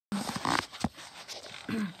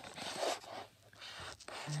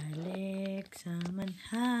Alexa man,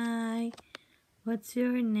 hi. What's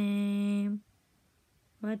your name?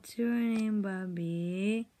 What's your name,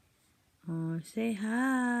 Bobby? Oh, say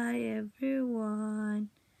hi, everyone.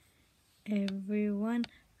 Everyone,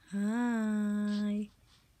 hi.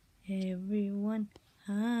 Everyone,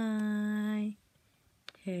 hi.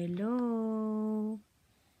 Hello.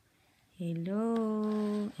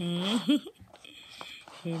 Hello. Hello.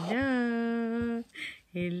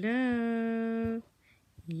 Hello.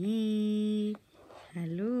 Yee.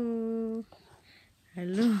 Hello.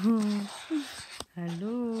 Hello.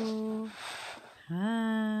 Hello.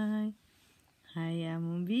 Hi. Hi,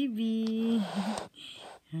 Amo Bibi.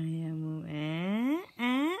 Hi, Amo.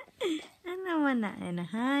 Ano man na?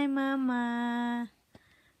 Hi, Mama.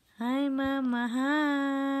 Hi, Mama.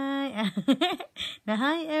 Hi. Na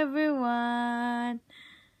hi, everyone.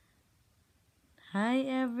 Hi,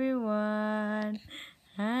 everyone.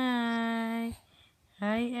 Hi.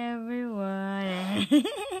 Hi, everyone.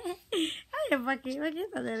 Ay,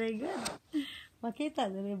 pakita dari good. Pakita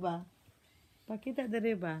dari ba? Pakita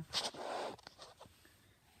dari ba?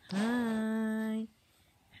 Hi.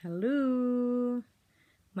 Hello.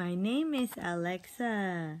 My name is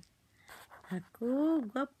Alexa. Aku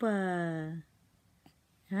guapa.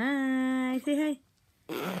 Hi. Say hi.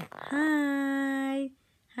 Hi.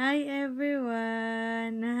 Hi,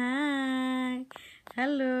 everyone. Hi.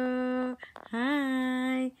 Hello.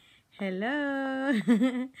 Hi. Hello.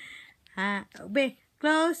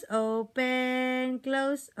 Close, open,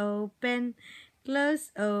 close, open, close,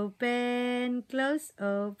 open, close,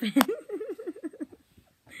 open.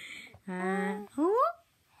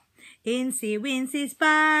 Incy Wincy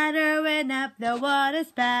Spider went up the water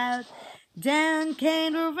spout. Down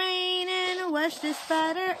came the rain and washed the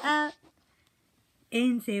spider out.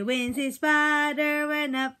 Incy Wincy Spider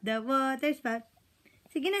went up the water spout.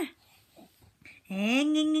 Sige na.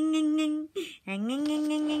 Anging, anging, anging, anging,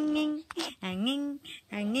 anging, anging, anging,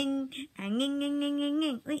 anging, anging,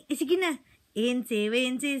 anging. Uy, sige na. Incy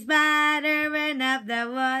Wincy Spider went up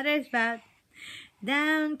the water spout.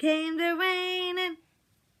 Down came the rain and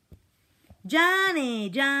Johnny,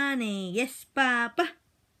 Johnny, yes, Papa.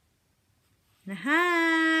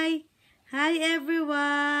 Hi, hi,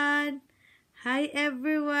 everyone. Hi,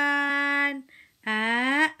 everyone.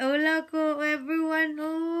 Ulaw ko, everyone,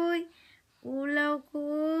 uy. Ulaw ko,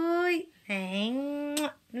 uy.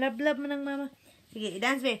 Love mo ng mama. Sige,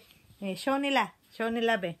 dance, be. Show nila,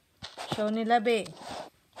 be. Show nila, be.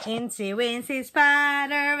 Incy Wincy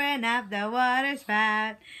Spider went up the water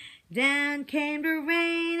spout. Down came the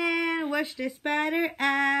rain and washed the spider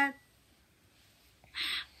out.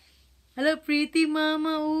 Hello, pretty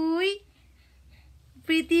mama, uy.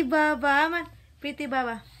 Pretty baba man. Pretty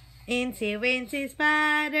baba. Incy Wincy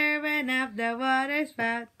Spider went up the water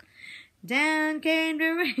spout. Down came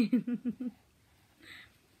the rain.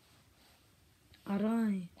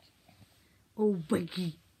 Aray. Oh,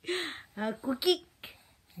 baggy. Aku kick.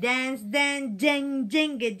 Dance, dance, jeng,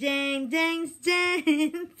 jenga, jeng, dance, dance.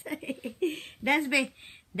 Dance, babe.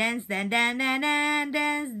 Dance, dance, dance, dance,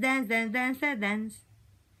 dance, dance, dance, dance, dance.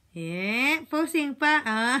 Yeah, posing pa.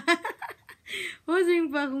 Posing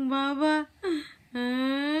pa kung baba.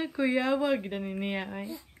 Kuya, wag na niya.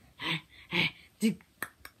 Jig,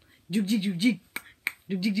 jig, jig, jig, jig,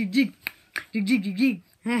 jig, jig, jig, jig, jig, jig, jig.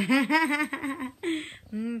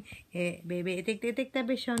 Baby, itik,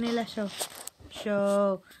 tabi, show nila, show.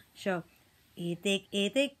 Show. Itik,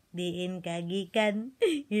 diin kagikan.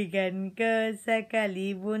 Ikan ka sa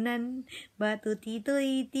kalibunan. Batu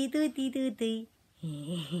titoy.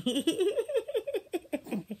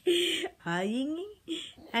 Aying.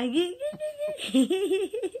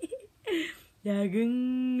 Dagang.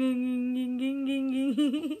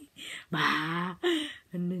 Ba.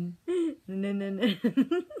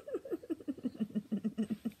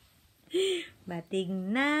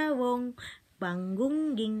 Bating nawong.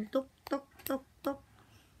 Bangungging tuk tuk tuk tuk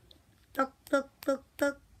tuk tuk tuk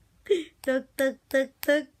tuk tuk tuk tuk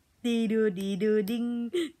tuk didu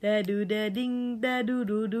ding dadu dading dadu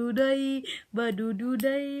du day badu du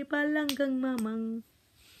day palanggang mamang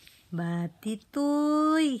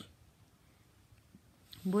batitoy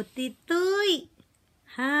butitoy.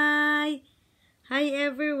 Hi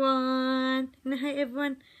everyone. Hi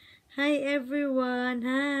everyone.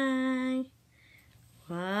 Hi.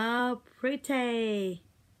 Wow, pretty.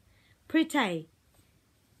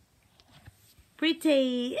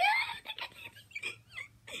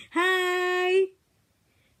 Hi.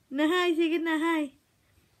 Na hi, sige na hi.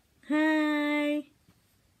 Hi.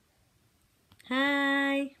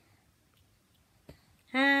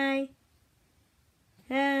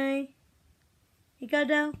 go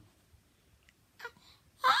down.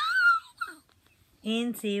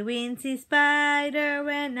 Incy Wincy Spider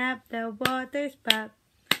went up the water spout.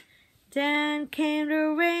 Down came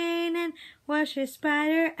the rain and washed the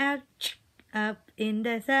spider out. Up in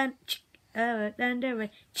the sun, out on the rain.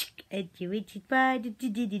 Itchy witchy spider,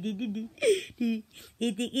 itik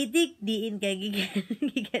diin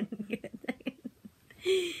kagikan.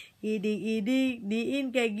 Idik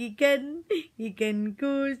diin kagikan,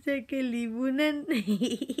 ikanku sekelibunan.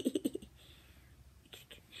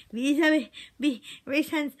 Bisa be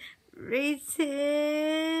raise hands, raise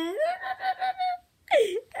hands.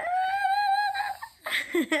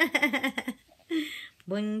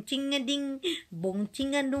 Bong ching a ding, bong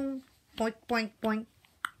ching a dong, point point point.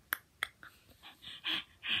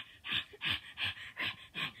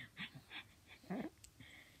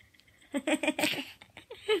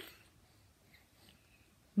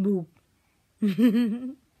 Boop.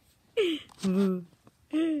 Boop.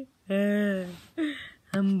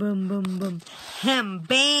 Hum bum bum bum. Ham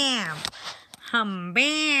bam. Hum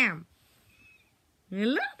bam.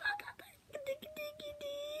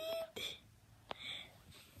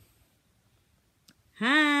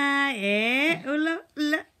 Hai, ula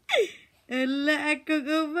aku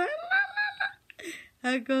opa,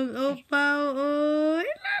 aku opa, oi,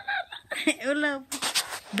 ula,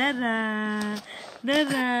 dara,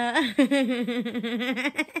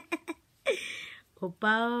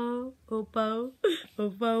 opa,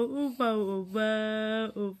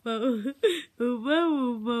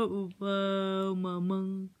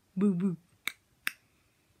 mamang, bubu.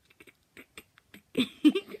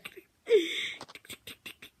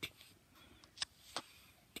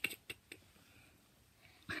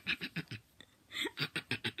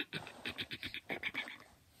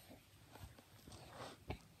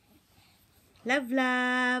 Love,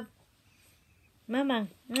 love.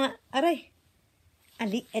 Mamang. Aray.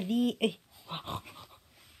 Ali.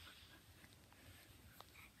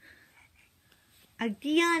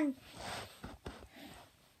 Agian.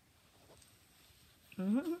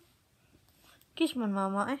 Kiss man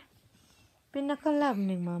mama eh. Pinaka-love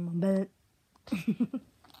ni mama. But.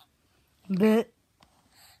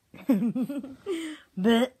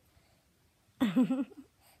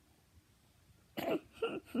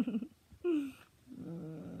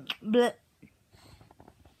 Bleh.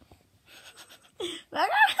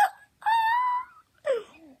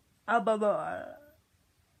 Ababa.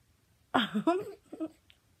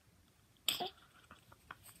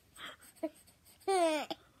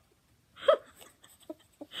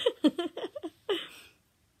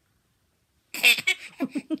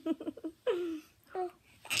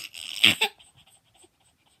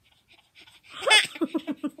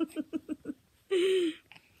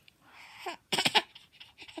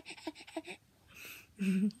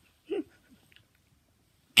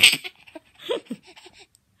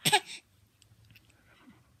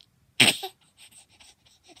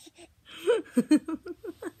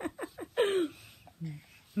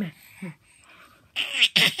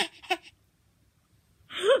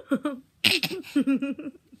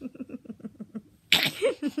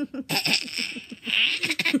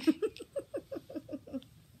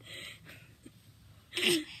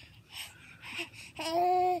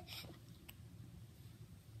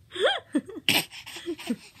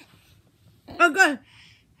 Okay.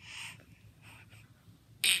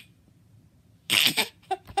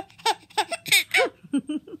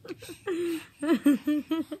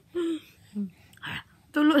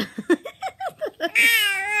 Tulog.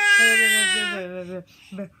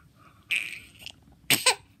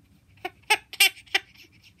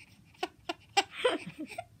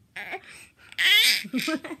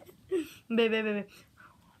 Bebe. Bebe.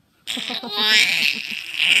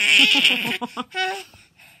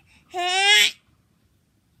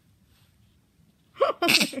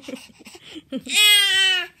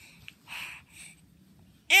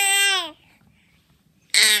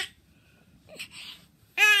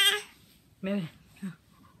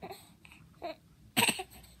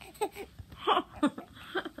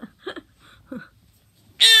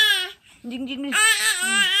 Jing.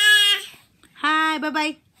 Hi,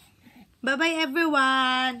 bye-bye. Bye-bye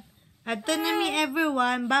everyone. Ato na mi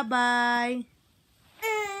everyone. Bye-bye.